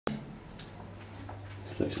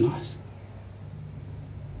Looks nice.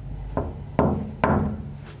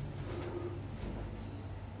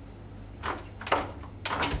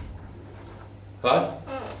 Hello?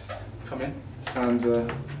 Come in. Sounds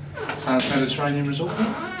Mediterranean Resort.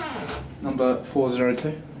 Number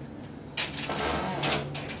 402.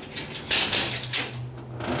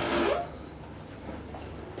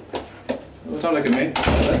 Don't look at me.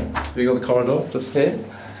 We got the corridor just here.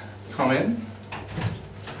 Come in.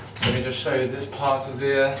 Let me just show you this part of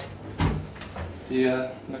the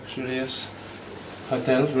luxurious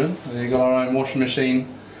hotel room. We've got our own washing machine,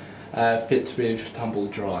 fit with tumble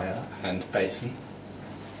dryer and basin.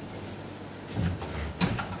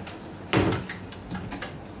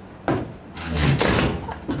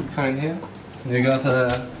 Come in here. You got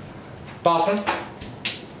a bathroom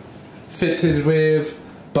fitted with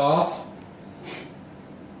bath.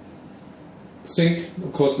 Sink,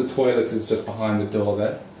 of course the toilet is just behind the door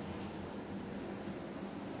there.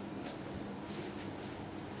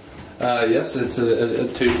 Yes, it's a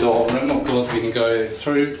two-door room. Of course we can go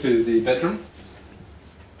through to the bedroom.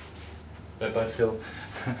 Where both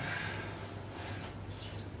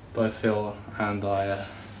Phil and I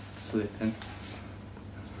sleep in.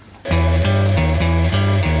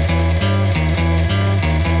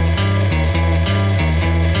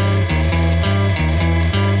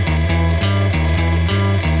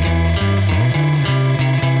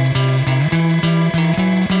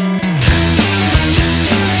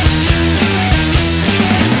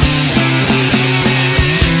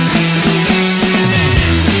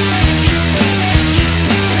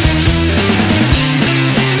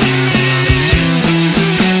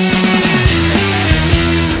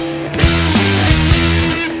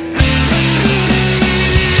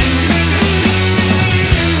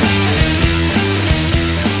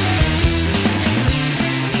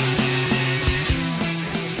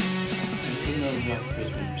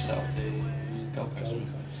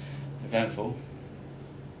 Eventful.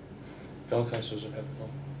 Gold Coast was eventful.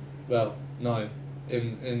 Well, no.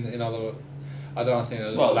 In other, I don't think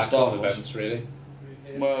there's a lack of events really.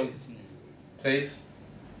 Well, please.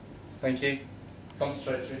 Thank you. Come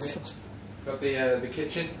straight through here. Got the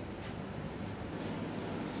kitchen.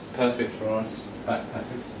 Perfect for us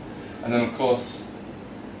backpackers. And then of course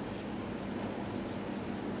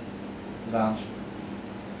lounge.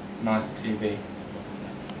 Nice TV.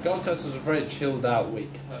 Gold Coast was a very chilled out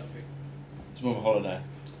week. Perfect. It's more of a holiday.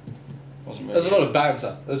 Wasn't really. There's a lot of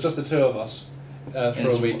banter. There's just the two of us for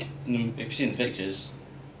a week. If you've seen the pictures,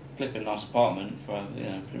 flipping nice apartment for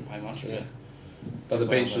couldn't pay much for it. But the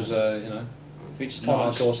beach was beach is on our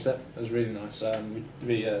nice. doorstep. It was really nice.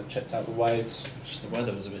 We checked out the waves. Just the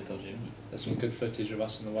weather was a bit dodgy, wasn't it? There's some good footage of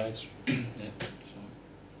us in the waves. Yeah.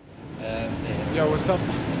 Yo, what's up?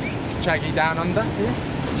 It's Chaggie Downunder here,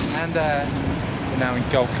 and we're now in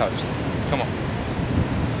Gold Coast. Come on.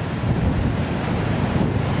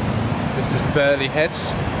 This is Burley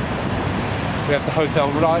Heads. We have the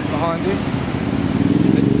hotel right behind you.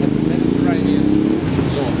 It's the Mediterranean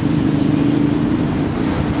Resort.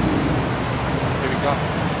 Here we go.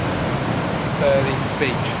 Burley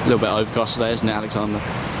Beach. A little bit overcast today, isn't it, Alexander?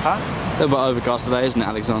 Huh? A little bit overcast today, isn't it,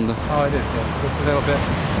 Alexander? Oh, it is, yeah. Just a little bit.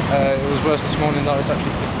 It was worse this morning though, it's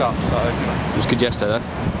actually picked up, so It was good yesterday though.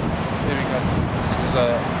 here we go. This is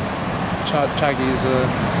Chaggie is a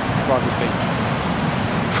private beach.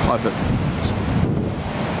 Private.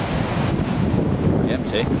 Pretty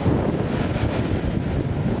empty.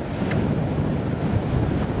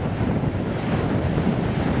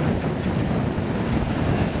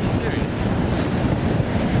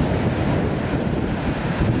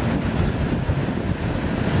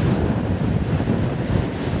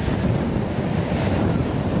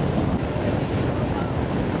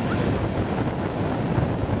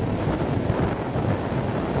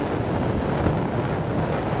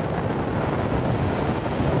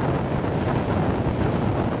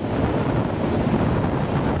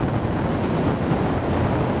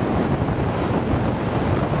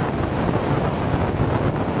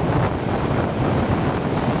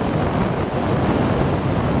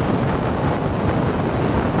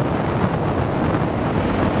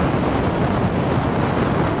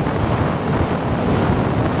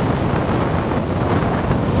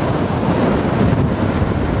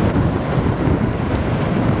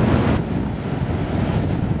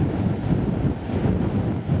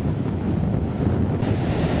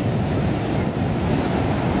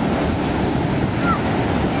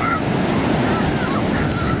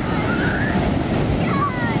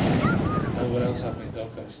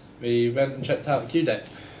 We went and checked out the Q Deck.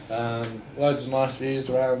 Loads of nice views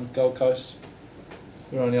around Gold Coast.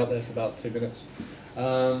 We were only up there for about 2 minutes.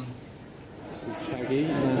 This is Chaggie.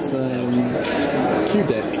 There's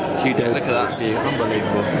Q-Deck. Q-Deck, look at that view,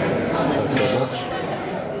 unbelievable. Thanks so much.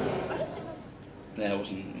 Yeah, it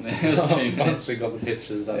wasn't. It was 2 minutes. Once we got the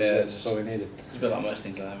pictures, that's all we needed. It's a bit like most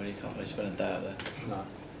things like that, really. You can't really spend a day out there.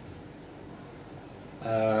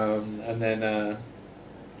 No. And then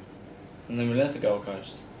we left the Gold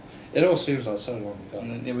Coast. It all seems like so long ago.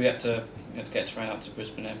 And then we had to get a train up to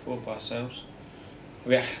Brisbane Airport by ourselves.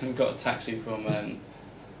 We got a taxi from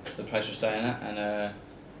the place we're staying at, and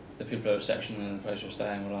the people at reception and the place we're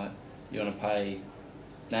staying were like, "You want to pay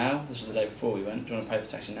now?" This was the day before we went. "Do you want to pay for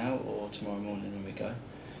the taxi now or tomorrow morning when we go?"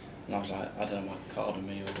 And I was like, "I don't know my card on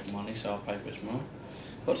me or money, so I'll pay for it tomorrow."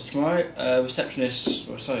 Got to tomorrow. Receptionists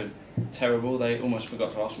were so terrible. They almost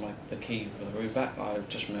forgot to ask the key for the room back. I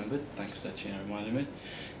just remembered, thanks to Chino reminding me.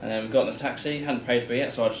 And then we got in the taxi. Hadn't paid for it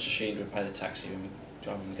yet, so I just assumed we'd pay the taxi when we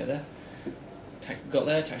drive and get there. Got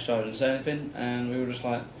there. Taxi driver didn't say anything, and we were just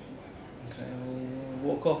like, "Okay,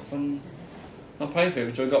 we'll walk off and not pay for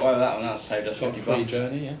it." So we got away with that one. That saved us $50. Free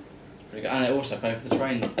journey, yeah. Pretty good. And it also paid for the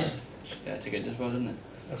train ticket as well, didn't it?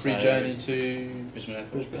 A free journey to Brisbane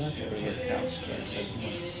Airport. Pretty good. That was great. Saved some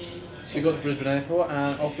money. So we got to Brisbane Airport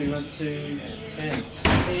and off we went to Cairns.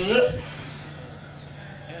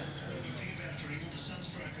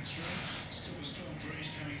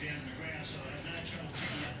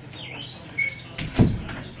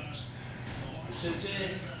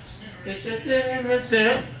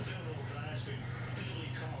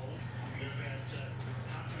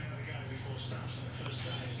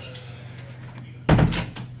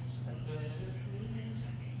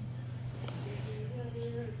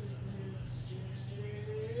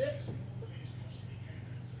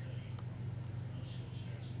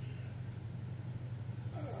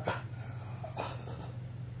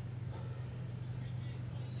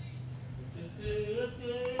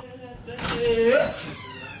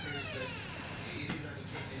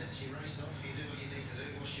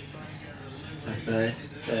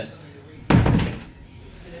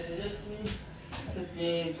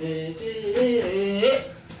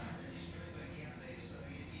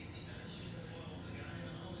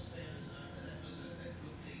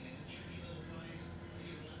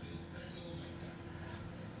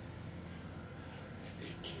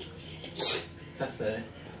 Cafe.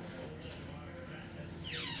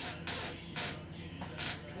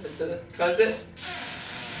 Close it.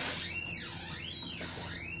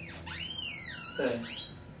 There.